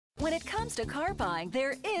When it comes to car buying,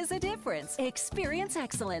 there is a difference. Experience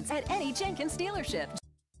excellence at any Jenkins dealership.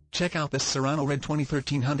 Check out this Serrano Red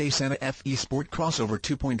 2013 Hyundai Santa Fe Sport Crossover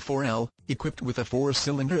 2.4L, equipped with a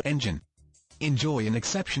 4-cylinder engine. Enjoy an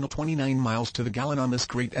exceptional 29 miles to the gallon on this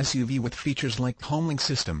great SUV with features like Homelink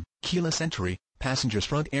system, keyless entry, passenger's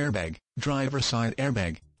front airbag, driver's side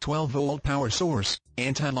airbag, 12-volt power source,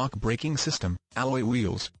 anti-lock braking system, alloy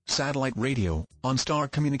wheels, satellite radio,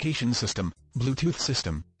 OnStar communication system, Bluetooth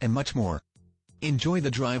system, and much more. Enjoy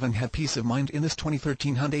the drive and have peace of mind in this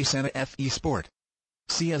 2013 Hyundai Santa Fe Sport.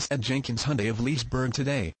 See us at Jenkins Hyundai of Leesburg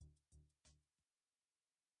today.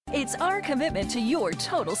 It's our commitment to your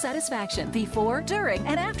total satisfaction before, during,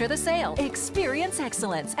 and after the sale. Experience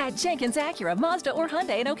excellence at Jenkins Acura, Mazda, or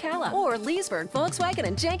Hyundai in Ocala, or Leesburg, Volkswagen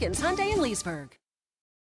and Jenkins Hyundai in Leesburg.